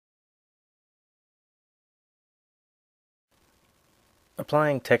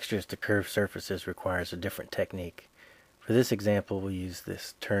Applying textures to curved surfaces requires a different technique. For this example, we'll use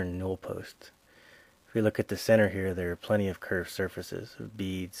this turn null post. If we look at the center here, there are plenty of curved surfaces, of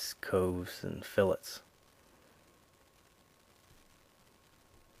beads, coves, and fillets.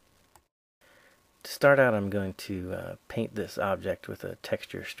 To start out, I'm going to paint this object with a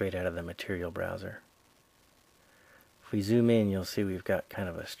texture straight out of the material browser. If we zoom in, you'll see we've got kind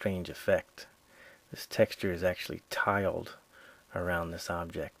of a strange effect. This texture is actually tiled around this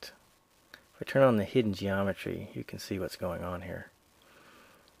object. If I turn on the hidden geometry, you can see what's going on here.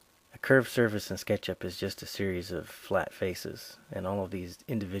 A curved surface in SketchUp is just a series of flat faces, and all of these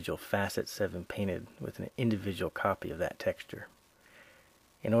individual facets have been painted with an individual copy of that texture.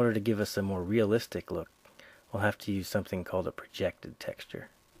 In order to give us a more realistic look, we'll have to use something called a projected texture.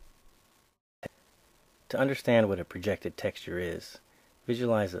 To understand what a projected texture is,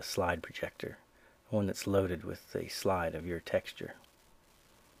 visualize a slide projector, one that's loaded with a slide of your texture.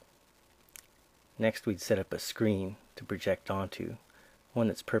 Next, we'd set up a screen to project onto, one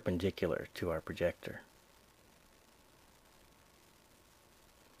that's perpendicular to our projector.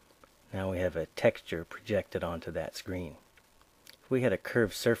 Now we have a texture projected onto that screen. If we had a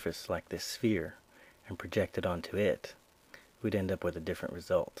curved surface like this sphere and projected onto it, we'd end up with a different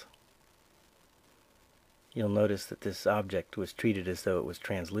result. You'll notice that this object was treated as though it was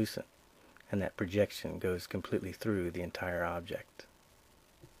translucent, and that projection goes completely through the entire object.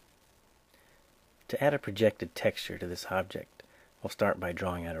 To add a projected texture to this object, we'll start by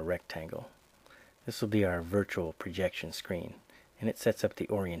drawing out a rectangle. This will be our virtual projection screen, and it sets up the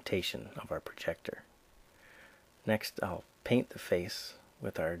orientation of our projector. Next, I'll paint the face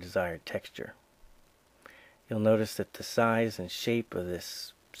with our desired texture. You'll notice that the size and shape of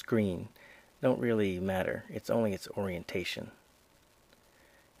this screen don't really matter. It's only its orientation.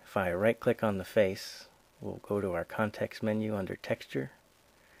 If I right-click on the face, we'll go to our context menu under Texture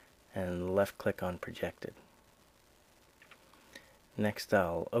and left-click on Projected. Next,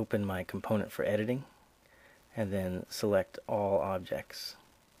 I'll open my component for editing and then select All Objects.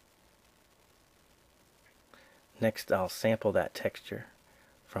 Next, I'll sample that texture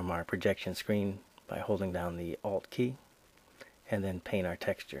from our projection screen by holding down the Alt key and then paint our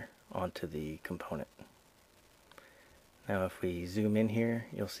texture onto the component. Now if we zoom in here,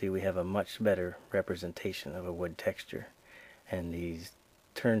 you'll see we have a much better representation of a wood texture, and these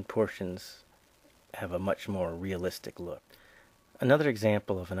turned portions have a much more realistic look. Another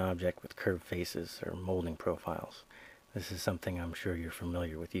example of an object with curved faces are molding profiles. This is something I'm sure you're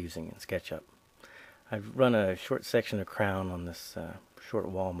familiar with using in SketchUp. I've run a short section of crown on this short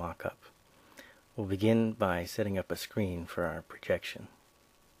wall mock-up. We'll begin by setting up a screen for our projection.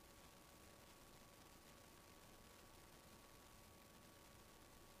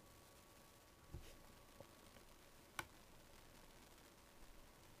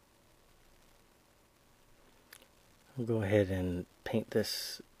 We'll go ahead and paint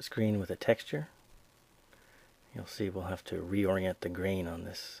this screen with a texture. You'll see we'll have to reorient the grain on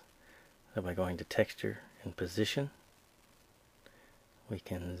this. So by going to Texture and Position, we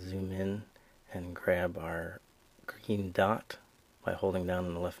can zoom in and grab our green dot by holding down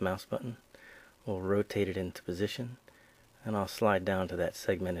on the left mouse button. We'll rotate it into position, and I'll slide down to that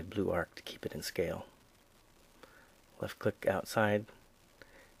segmented blue arc to keep it in scale. Left click outside,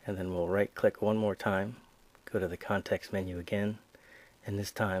 and then we'll right click one more time, go to the context menu again, and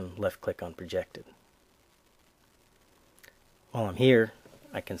this time left click on Projected. While I'm here,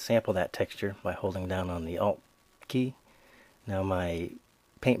 I can sample that texture by holding down on the Alt key. Now my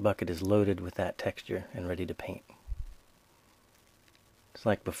paint bucket is loaded with that texture and ready to paint. Just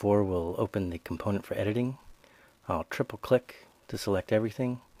like before, we'll open the component for editing. I'll triple click to select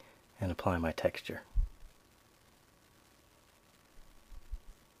everything and apply my texture.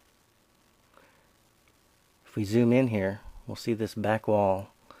 If we zoom in here, we'll see this back wall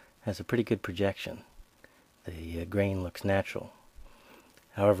has a pretty good projection. The grain looks natural.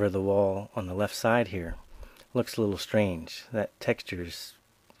 However, the wall on the left side here looks a little strange. That texture is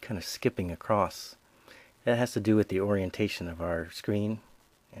kind of skipping across. That has to do with the orientation of our screen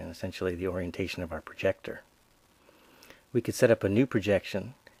and essentially the orientation of our projector. We could set up a new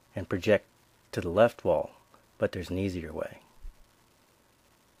projection and project to the left wall, but there's an easier way.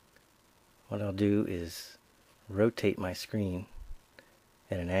 What I'll do is rotate my screen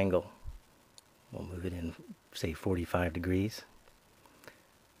at an angle. We'll move it in, say, 45 degrees.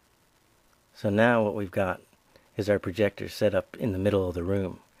 So now what we've got is our projector set up in the middle of the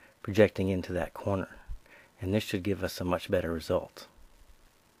room, projecting into that corner. And this should give us a much better result.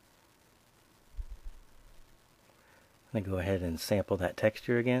 I'm going to go ahead and sample that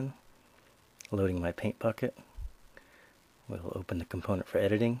texture again, loading my paint bucket. We'll open the component for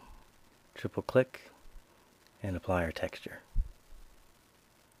editing, triple click, and apply our texture.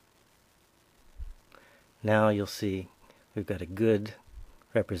 Now you'll see we've got a good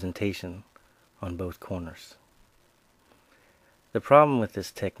representation on both corners. The problem with this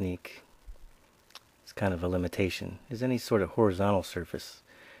technique, it's kind of a limitation, is any sort of horizontal surface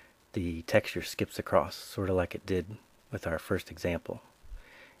the texture skips across, sort of like it did with our first example.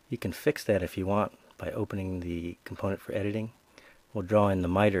 You can fix that if you want by opening the component for editing. We'll draw in the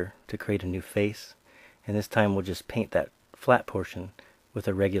miter to create a new face, and this time we'll just paint that flat portion with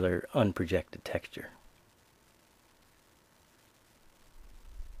a regular unprojected texture.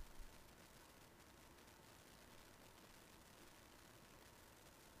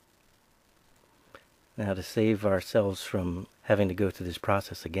 Now, to save ourselves from having to go through this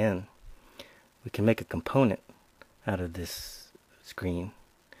process again, we can make a component out of this screen.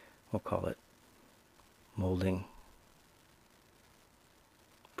 We'll call it molding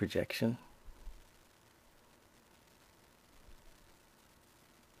projection.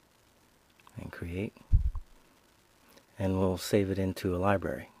 And create. And we'll save it into a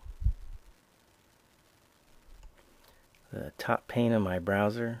library. The top pane of my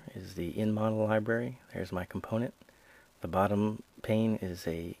browser is the in-model library. There's my component. The bottom pane is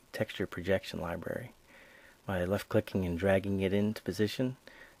a texture projection library. By left-clicking and dragging it into position,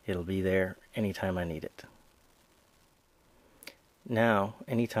 it'll be there anytime I need it. Now,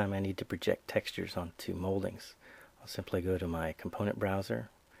 anytime I need to project textures onto moldings, I'll simply go to my component browser,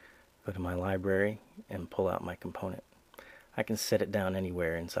 go to my library, and pull out my component. I can set it down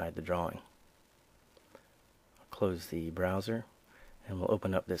anywhere inside the drawing. Close the browser, and we'll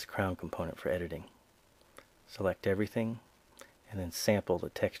open up this crown component for editing. Select everything, and then sample the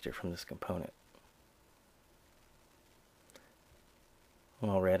texture from this component.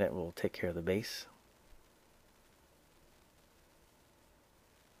 While we're at it, we'll take care of the base.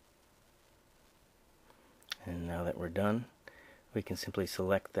 And now that we're done, we can simply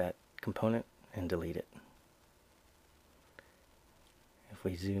select that component and delete it. If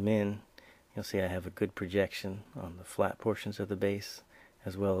we zoom in, you'll see I have a good projection on the flat portions of the base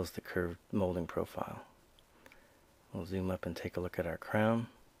as well as the curved molding profile. We'll zoom up and take a look at our crown.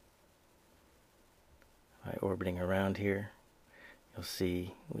 By orbiting around here, you'll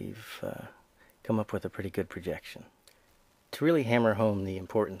see we've come up with a pretty good projection. To really hammer home the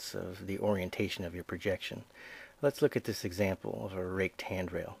importance of the orientation of your projection, let's look at this example of a raked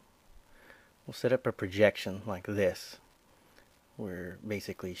handrail. We'll set up a projection like this. We're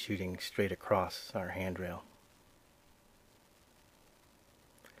basically shooting straight across our handrail.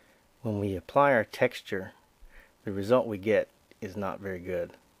 When we apply our texture, the result we get is not very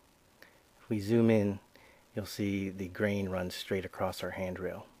good. If we zoom in, you'll see the grain runs straight across our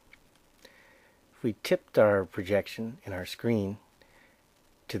handrail. If we tipped our projection in our screen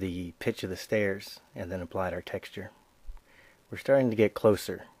to the pitch of the stairs and then applied our texture, we're starting to get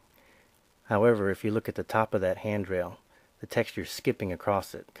closer. However, if you look at the top of that handrail, the texture is skipping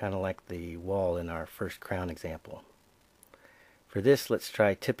across it, kind of like the wall in our first crown example. For this, let's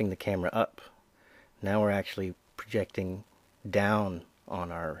try tipping the camera up. Now we're actually projecting down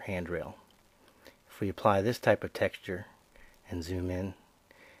on our handrail. If we apply this type of texture and zoom in,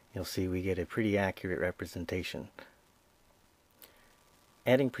 you'll see we get a pretty accurate representation.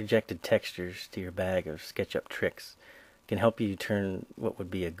 Adding projected textures to your bag of SketchUp tricks can help you turn what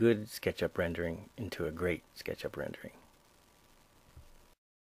would be a good SketchUp rendering into a great SketchUp rendering.